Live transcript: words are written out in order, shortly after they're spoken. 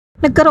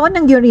Nagkaroon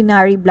ng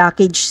urinary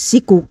blockage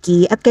si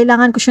Cookie at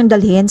kailangan ko siyang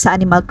dalhin sa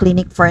animal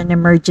clinic for an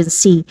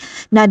emergency.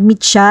 Na-admit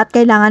siya at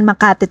kailangan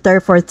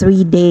makatheter for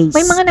 3 days.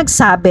 May mga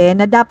nagsabi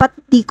na dapat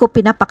di ko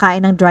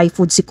pinapakain ng dry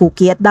food si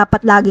Cookie at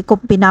dapat lagi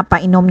kong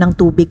pinapainom ng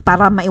tubig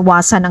para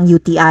maiwasan ang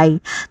UTI.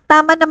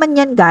 Tama naman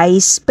yan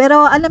guys,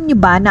 pero alam nyo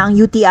ba na ang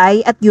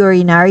UTI at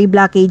urinary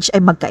blockage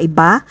ay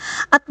magkaiba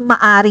at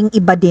maaring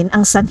iba din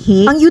ang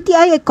sanhi? Ang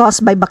UTI ay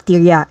caused by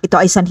bacteria. Ito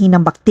ay sanhi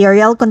ng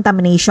bacterial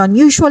contamination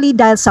usually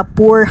dahil sa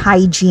poor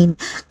hygiene,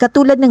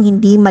 katulad ng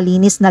hindi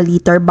malinis na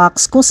litter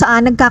box kung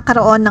saan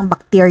nagkakaroon ng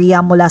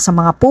bakterya mula sa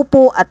mga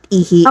pupo at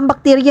ihi. Ang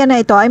bakterya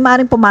na ito ay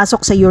maaaring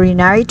pumasok sa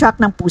urinary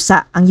tract ng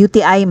pusa. Ang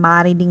UTI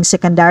maaari ding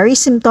secondary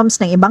symptoms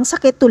ng ibang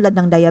sakit tulad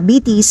ng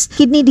diabetes,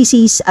 kidney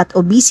disease at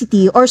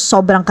obesity or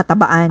sobrang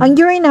katabaan. Ang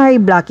urinary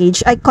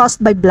blockage ay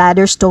caused by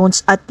bladder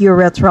stones at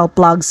urethral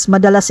plugs.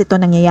 Madalas ito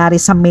nangyayari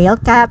sa male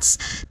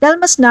cats dahil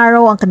mas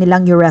narrow ang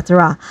kanilang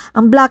urethra.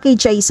 Ang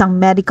blockage ay isang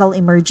medical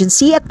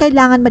emergency at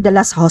kailangan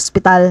madalas sa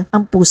hospital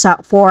ang pusa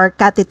for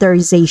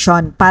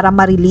catheterization para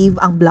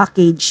ma-relieve ang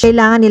blockage.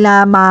 Kailangan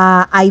nila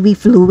ma-IV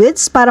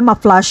fluids para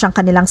ma-flush ang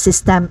kanilang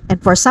system, and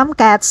for some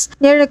cats,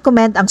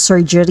 nire-recommend ang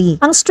surgery.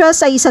 Ang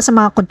stress ay isa sa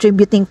mga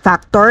contributing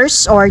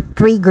factors or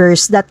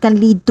triggers that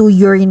can lead to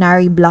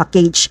urinary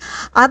blockage.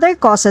 Other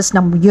causes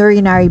ng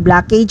urinary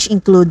blockage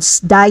includes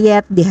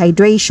diet,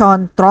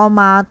 dehydration,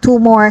 trauma,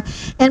 tumor,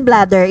 and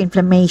bladder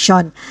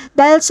inflammation.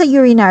 Dahil sa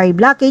urinary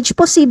blockage,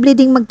 posible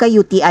ding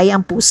magka-UTI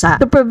ang pusa.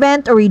 To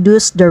prevent or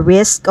reduce the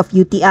risk of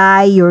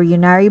UTI,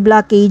 urinary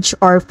blockage,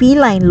 or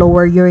feline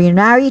lower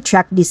urinary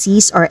tract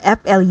disease or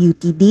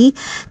FLUTD,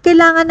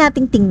 kailangan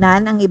nating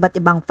tingnan ang iba't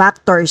ibang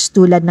factors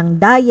tulad ng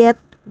diet,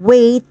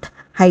 weight,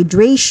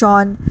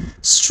 hydration,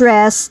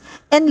 stress,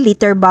 and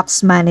litter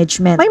box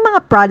management. May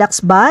mga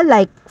products ba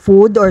like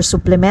food or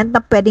supplement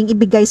na pwedeng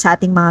ibigay sa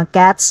ating mga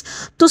cats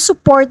to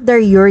support their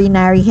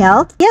urinary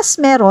health? Yes,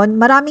 meron.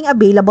 Maraming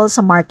available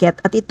sa market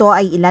at ito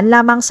ay ilan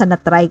lamang sa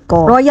natry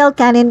ko. Royal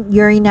Canin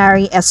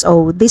Urinary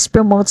SO. This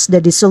promotes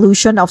the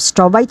dissolution of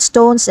strobite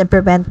stones and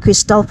prevent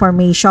crystal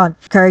formation.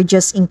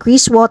 Encourages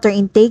increased water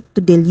intake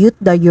to dilute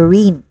the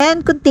urine.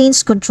 And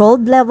contains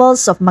controlled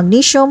levels of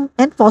magnesium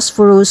and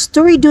phosphorus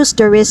to reduce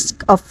the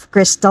risk of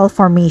crystal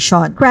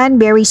formation.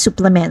 Cranberry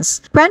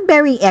supplements.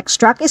 Cranberry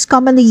extract is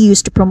commonly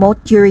used to promote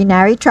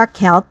urinary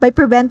tract health by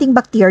preventing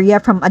bacteria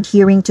from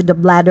adhering to the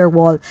bladder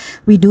wall,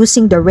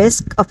 reducing the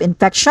risk of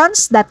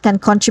infections that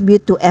can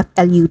contribute to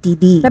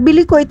FLUTD.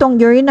 Nabili ko itong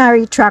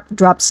urinary tract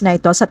drops na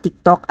ito sa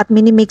TikTok at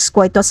minimix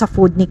ko ito sa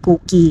food ni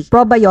Cookie.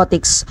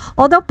 Probiotics.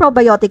 Although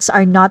probiotics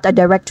are not a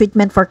direct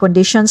treatment for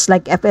conditions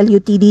like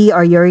FLUTD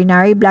or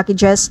urinary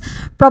blockages,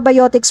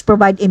 probiotics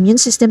provide immune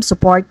system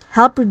support,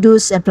 help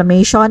reduce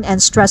inflammation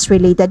and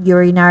stress-related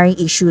urinary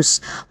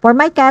issues. For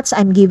my cats,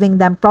 I'm giving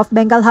them Prof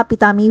Bengal Happy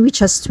Tummy, which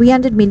has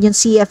 300 million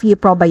CFU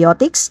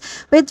probiotics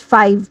with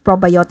 5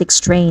 probiotic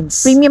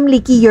strains. Premium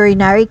Leaky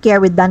Urinary Care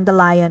with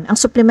Dandelion. Ang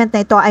supplement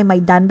na ito ay may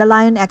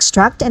dandelion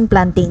extract and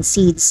plantain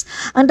seeds.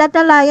 Ang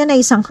dandelion ay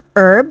isang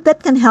herb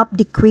that can help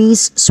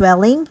decrease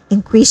swelling,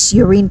 increase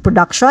urine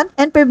production,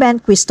 and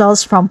prevent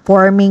crystals from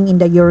forming in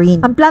the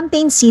urine. Ang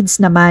plantain seeds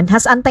naman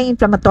has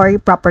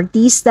anti-inflammatory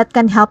properties that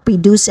can help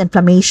reduce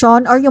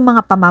inflammation or yung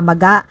mga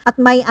pamamaga at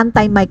may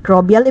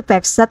antimicrobial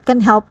effects that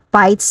can help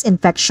fights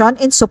infection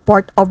and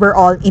support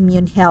overall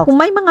immune health. Kung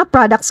may mga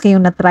products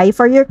kayong na-try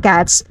for your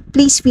cats,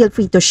 please feel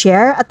free to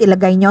share at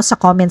ilagay nyo sa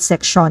comment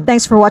section.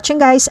 Thanks for watching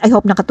guys. I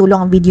hope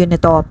nakatulong ang video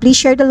nito. Please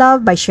share the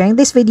love by sharing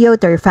this video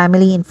to your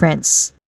family and friends.